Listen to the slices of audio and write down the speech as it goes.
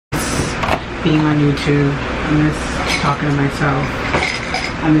being on YouTube. I miss talking to myself.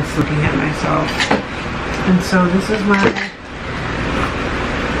 I miss looking at myself. And so this is my,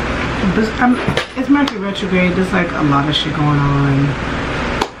 it's Mercury retrograde. There's like a lot of shit going on.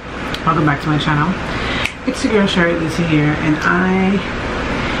 Welcome back to my channel. It's your girl Shari, Elisa here, and I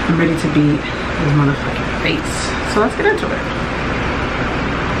am ready to beat this motherfucking face. So let's get into it.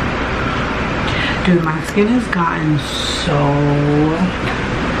 Dude, my skin has gotten so...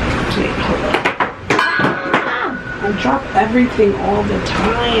 Wait, hold on. I drop everything all the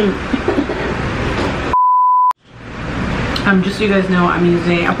time. Just so you guys know, I'm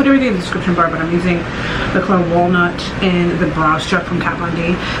using... I'll put everything in the description bar, but I'm using the color Walnut in the browstruck from Kat Von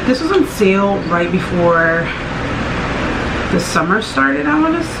D. This was on sale right before the summer started, I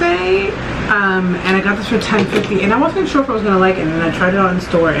want to say. And I got this for $10.50, and I wasn't sure if I was gonna like it, and then I tried it on in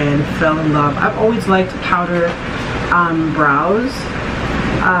store and fell in love. I've always liked powder brows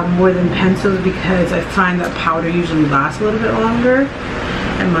more than pencils, because I find that powder usually lasts a little bit longer,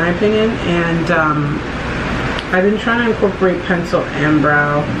 in my opinion. And I've been trying to incorporate pencil and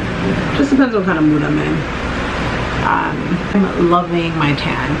brow. Just depends what kind of mood I'm in. I'm loving my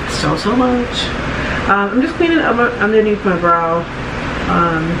tan so much. I'm just cleaning up underneath my brow.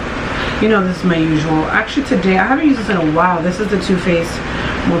 You know, this is my usual. Actually today, I haven't used this in a while. This is the Too Faced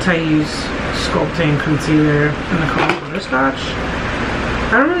Multi-Use Sculpting Concealer in the color Butterscotch.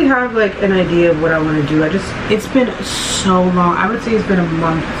 I don't really have like an idea of what I want to do. It's been so long. I would say it's been a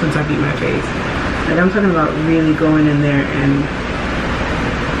month since I beat my face. Like, I'm talking about really going in there and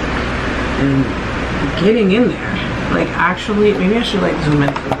getting in there. Like, actually, maybe I should like zoom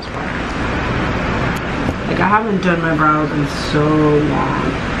in for this part. Like, I haven't done my brows in so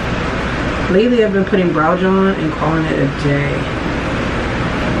long. Lately, I've been putting brow gel on and calling it a day.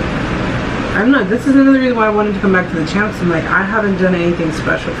 This is another reason why I wanted to come back to the channel. I'm like, I haven't done anything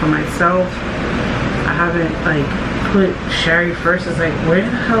special for myself. I haven't like put Shari first. It's like, where the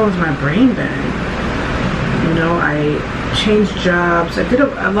hell has my brain been? You know, I changed jobs. I did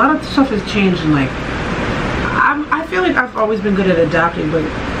a lot of stuff has changed, and like, I feel like I've always been good at adapting, but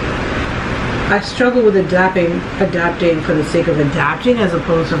I struggle with adapting for the sake of adapting, as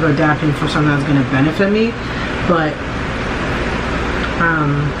opposed to adapting for something that's going to benefit me. But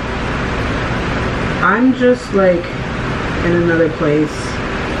I'm just like in another place,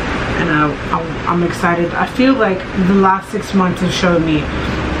 and I'm excited. I feel like the last 6 months have showed me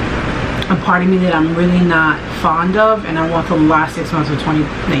a part of me that I'm really not fond of, and I want the last 6 months of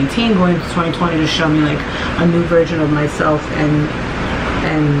 2019 going into 2020 to show me like a new version of myself, and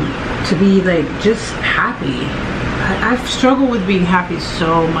to be like just happy. I've struggled with being happy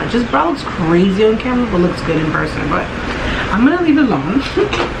so much. This brow looks crazy on camera, but looks good in person. But I'm gonna leave it alone.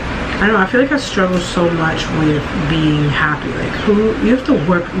 I don't know, I feel like I struggle so much with being happy. Like, you have to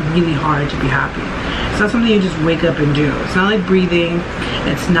work really hard to be happy. It's not something you just wake up and do. It's not like breathing.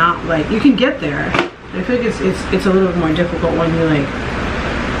 It's not like, you can get there. I feel like it's a little bit more difficult when you like,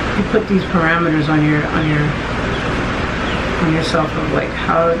 you put these parameters on yourself of like,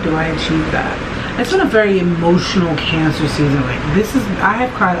 how do I achieve that? It's been a very emotional Cancer season. Like, I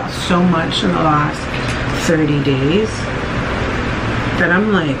have cried so much in the last 30 days that I'm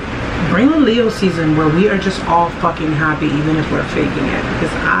like, bring a Leo season where we are just all fucking happy, even if we're faking it,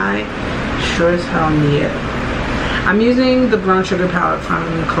 because I sure as hell need it. I'm using the brown sugar palette from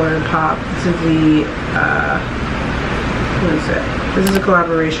ColourPop. This is the what is it? This is a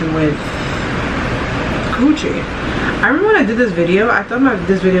collaboration with Karreche. I remember when I did this video, I thought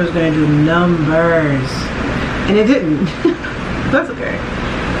this video was gonna do numbers, and it didn't. That's okay.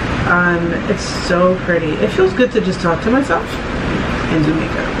 It's so pretty. It feels good to just talk to myself and do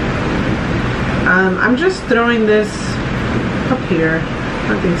makeup. I'm just throwing this up here,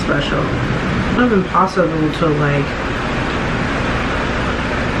 nothing special. Not impossible to like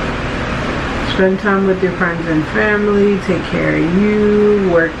spend time with your friends and family, take care of you,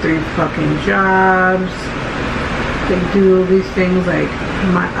 work 3 fucking jobs, like do all these things like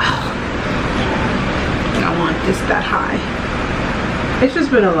I want this that high. It's just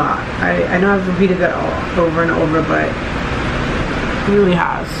been a lot. I know I've repeated that all over and over, but it really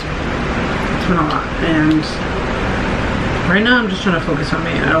has. It's been a lot, and right now I'm just trying to focus on me.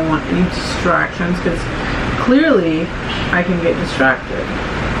 I don't want any distractions, because clearly I can get distracted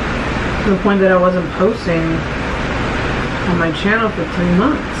to the point that I wasn't posting on my channel for 3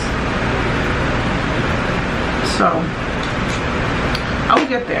 months. So I will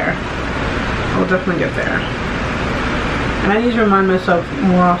get there. I will definitely get there. And I need to remind myself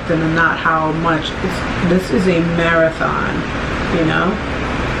more often than not how much this is a marathon, you know?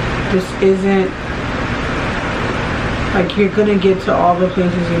 This isn't Like, you're gonna get to all the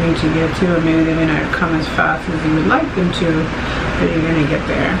places you need to get to, and maybe they may not come as fast as you would like them to, but you're gonna get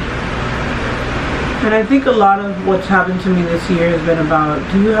there. And I think a lot of what's happened to me this year has been about,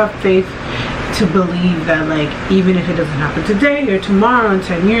 do you have faith to believe that, like, even if it doesn't happen today or tomorrow in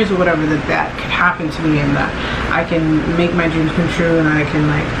 10 years or whatever, that could happen to me, and that I can make my dreams come true, and I can,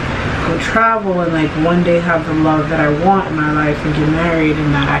 like, go travel and, like, one day have the love that I want in my life and get married,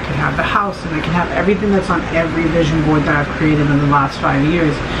 and that I can have the house and I can have everything that's on every vision board that I've created in the last 5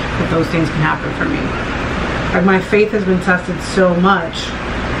 years, that those things can happen for me. Like, my faith has been tested so much,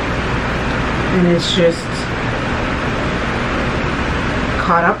 and it's just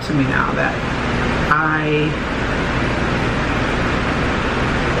caught up to me now that I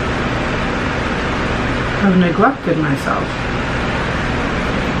have neglected myself.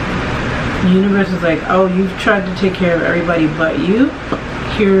 The universe is like, oh, you've tried to take care of everybody but you.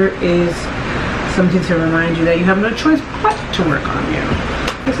 Here is something to remind you that you have no choice but to work on you.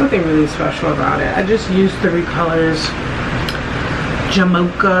 There's something really special about it. I just used 3 colors: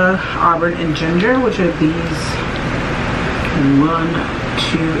 Jamaica, Auburn, and Ginger, which are these 1,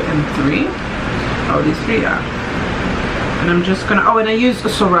 2, and 3. Oh, these 3, yeah. And I'm just gonna, oh, and I used a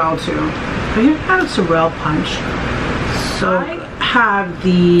Sorrel too. I even had a Sorrel punch. So I have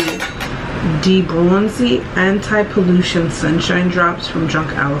the De-Bronzy Anti-Pollution Sunshine Drops from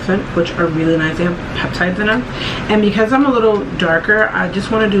Drunk Elephant, which are really nice. They have peptides in them. And because I'm a little darker, I just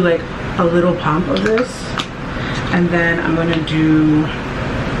want to do like a little pump of this. And then I'm going to do,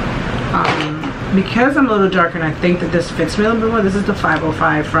 because I'm a little darker and I think that this fits me a little bit more, this is the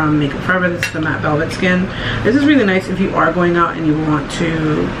 505 from Makeup Forever. This is the Matte Velvet Skin. This is really nice if you are going out and you want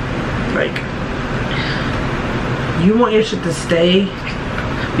to, like, you want your shit to stay,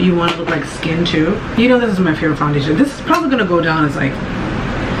 but you want to look like skin too. You know, this is my favorite foundation. This is probably going to go down as like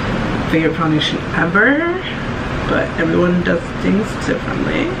favorite foundation ever, but everyone does things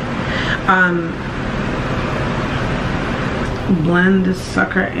differently. Blend this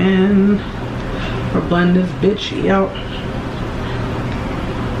sucker in, or blend this bitch out.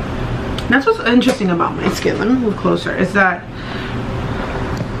 That's what's interesting about my skin. Let me move closer. Is that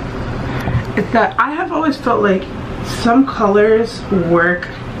I have always felt like some colors work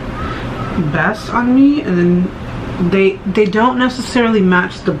best on me, and then they don't necessarily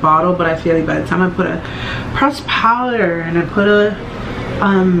match the bottle, but I feel like by the time I put a pressed powder and I put a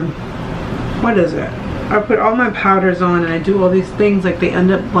what is it? I put all my powders on and I do all these things, like they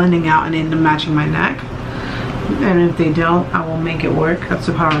end up blending out and end up matching my neck. And if they don't, I will make it work. That's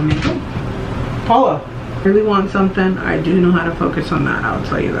the power of makeup. Paula, really want something? I do know how to focus on that. I'll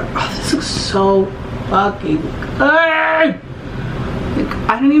tell you that. Oh, this looks so fucking good. Like,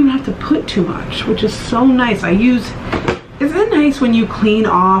 I don't even have to put too much, which is so nice. Isn't it nice when you clean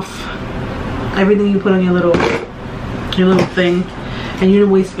off everything you put on your little thing, and you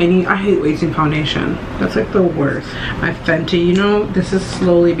don't waste any? I hate wasting foundation. That's like the worst. My Fenty, you know, this has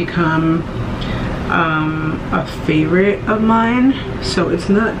slowly become a favorite of mine, so it's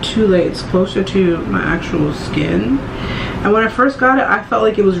not too late. It's closer to my actual skin. And when I first got it, I felt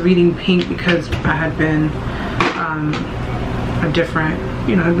like it was reading pink because I had been a different,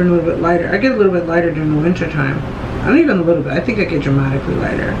 you know, I've been a little bit lighter. I get a little bit lighter during the winter time. Not even a little bit. I think I get dramatically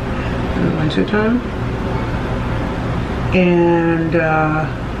lighter in the winter time. And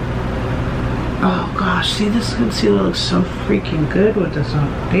oh gosh, see, this concealer looks so freaking good with this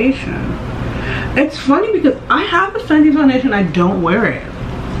foundation. It's funny because I have the Fenty foundation, I don't wear it.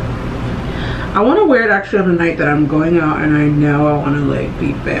 I want to wear it actually on the night that I'm going out and I know I want to like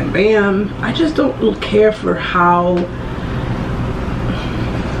be bam bam. I just don't care for how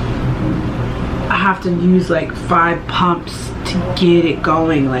I have to use like 5 pumps to get it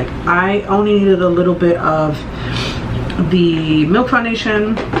going. Like, I only needed a little bit of the Milk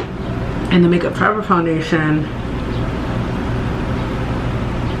foundation and the Makeup Forever foundation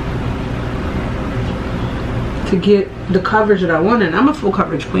to get the coverage that I wanted. I'm a full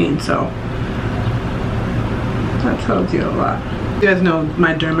coverage queen, so that tells you a lot. You guys know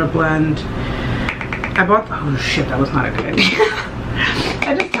my Derma blend. I bought the, oh shit, that was not a good idea.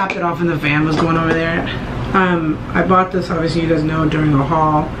 I just tapped it off and the fan was going over there. I bought this, obviously you guys know, during a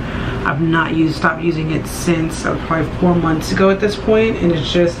haul. I've not stopped using it since probably 4 months ago at this point, and it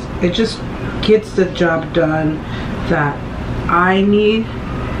just gets the job done that I need.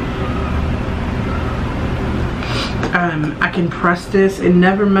 I can press this, it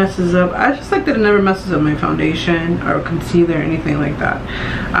never messes up. I just like that it never messes up my foundation or concealer or anything like that.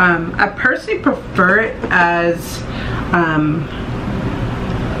 I personally prefer it as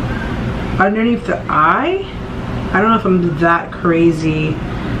underneath the eye. I don't know if I'm that crazy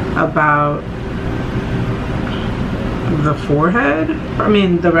about the forehead. I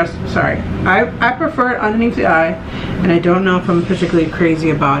mean the rest, sorry. I prefer it underneath the eye, and I don't know if I'm particularly crazy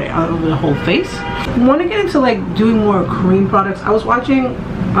about it over the whole face. I want to get into like doing more cream products. I was watching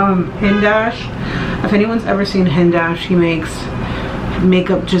Hindash. If anyone's ever seen Hindash, he makes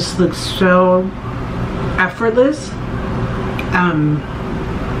makeup just looks so effortless.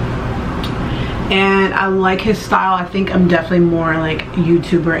 And I like his style. I think I'm definitely more like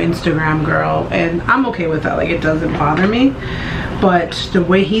YouTuber, Instagram girl, and I'm okay with that. Like, it doesn't bother me, but the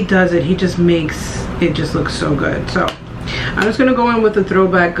way he does it, he just makes it just look so good. So I'm just gonna go in with the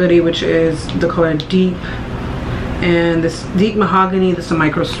throwback goodie, which is the color Deep, and this Deep Mahogany. This is a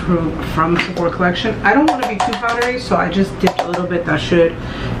micro from the Sephora collection. I don't want to be too powdery, so I just dipped a little bit. That should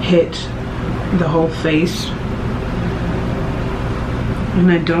hit the whole face. And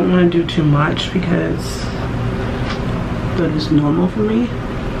I don't want to do too much because that is normal for me.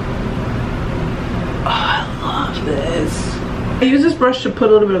 Oh, I love this. I use this brush to put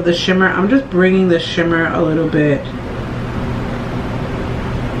a little bit of the shimmer. I'm just bringing the shimmer a little bit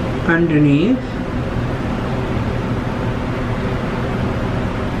underneath.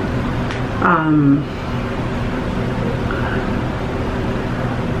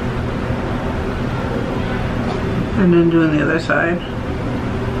 And then doing the other side.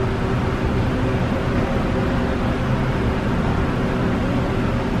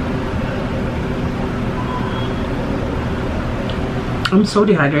 I'm so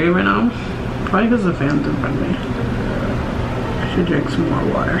dehydrated right now. Probably because the fan's in front of me. I should drink some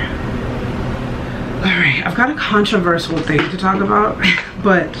more water. Alright, I've got a controversial thing to talk about,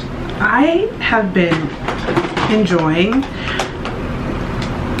 but I have been enjoying,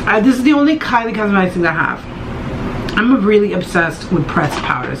 this is the only Kylie Cosmetics thing I have. I'm really obsessed with pressed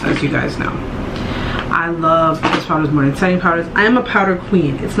powders, as you guys know. I love pressed powders more than setting powders. I am a powder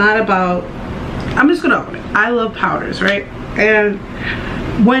queen. It's not about, I'm just gonna own it. I love powders, right? And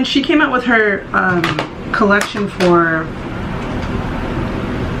when she came out with her collection for,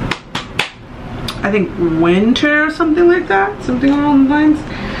 I think winter or something like that, something along the lines,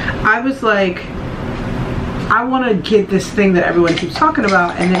 I was like, I want to get this thing that everyone keeps talking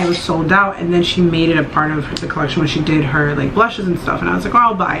about, and then it was sold out, and then she made it a part of the collection when she did her like blushes and stuff, and I was like, oh,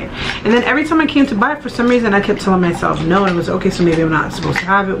 I'll buy it. And then every time I came to buy it, for some reason I kept telling myself no, and it was okay, so maybe I'm not supposed to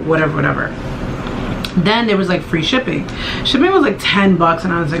have it, whatever. Then there was like free shipping. Shipping was like 10 bucks,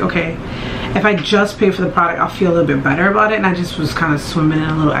 and I was like, okay, if I just pay for the product, I'll feel a little bit better about it. And I just was kind of swimming in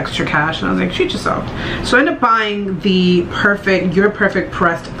a little extra cash, and I was like, treat yourself. So I ended up buying the Your Perfect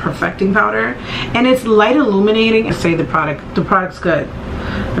Pressed Perfecting Powder, and it's light illuminating. I say the product's good.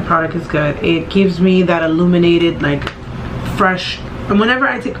 The product is good. It gives me that illuminated, like, fresh, and whenever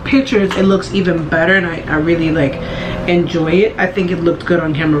I take pictures, it looks even better, and I really like enjoy it. I think it looked good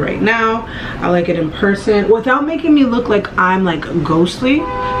on camera right now. I like it in person without making me look like I'm like ghostly,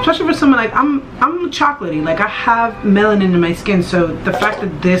 especially for someone like I'm chocolatey, like I have melanin in my skin, so the fact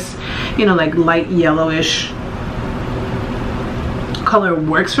that this, you know, like light yellowish color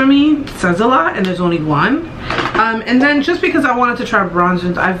works for me says a lot, and there's only one. And then just because I wanted to try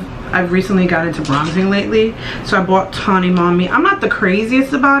bronzers, I've recently got into bronzing lately, so I bought Tawny Mommy. I'm not the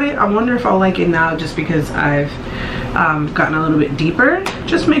craziest about it. I wonder if I'll like it now just because I've gotten a little bit deeper.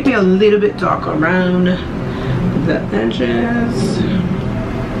 Just make me a little bit dark around the edges.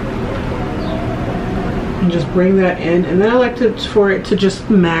 And just bring that in, and then I like for it to just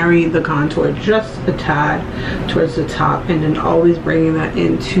marry the contour just a tad towards the top, and then always bringing that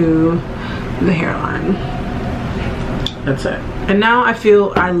into the hairline. That's it. And now I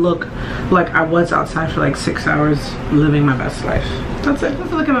feel I look like I was outside for like 6 hours living my best life. That's it.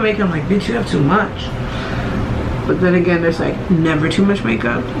 That's look at my makeup, I'm like, bitch, you have too much. But then again, there's like never too much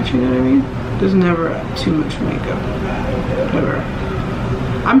makeup, if you know what I mean. There's never too much makeup, ever.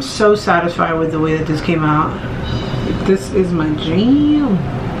 I'm so satisfied with the way that this came out. This is my jam.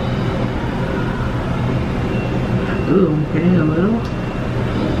 Ooh, getting a little.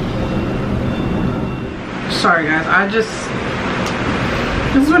 Sorry guys, this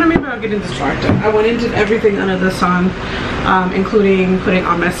is what I mean about getting distracted. I went into everything under the sun, including putting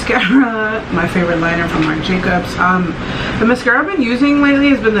on mascara, my favorite liner from Marc Jacobs. The mascara I've been using lately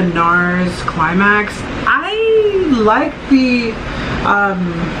has been the NARS Climax. I like the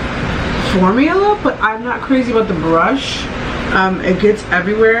formula, but I'm not crazy about the brush. It gets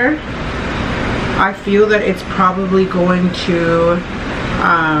everywhere. I feel that it's probably going to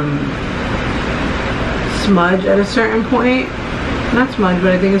smudge at a certain point. Not smudge,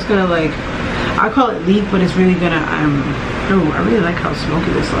 but I think it's gonna, like, I call it leak, but it's really gonna oh, I really like how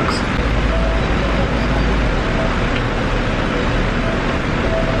smoky this looks.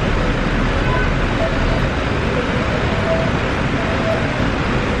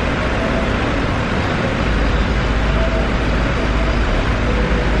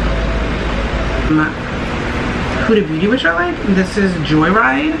 Huda Beauty, which I like. This is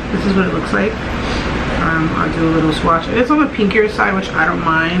Joyride. This is what it looks like. I'll do a little swatch. It's on the pinkier side, which I don't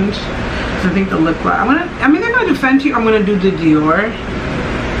mind. So I think the lip gloss. I'm either gonna do Fenty or I'm gonna do the Dior.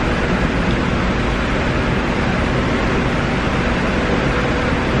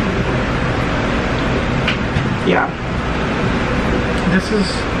 Yeah. This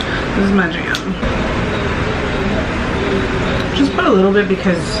is my jam. Just put a little bit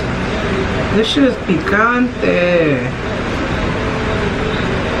because this shit is picante.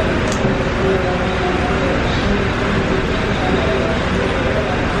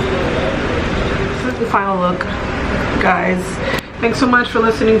 This is the final look, guys. Thanks so much for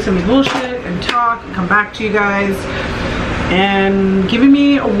listening to me bullshit and talk and come back to you guys and giving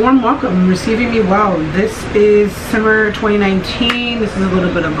me a warm welcome, receiving me well. This is summer 2019. This is a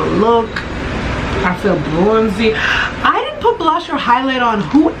little bit of a look. I feel bronzy. I didn't put blush or highlight on.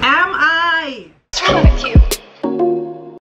 Who am I? What's wrong with you?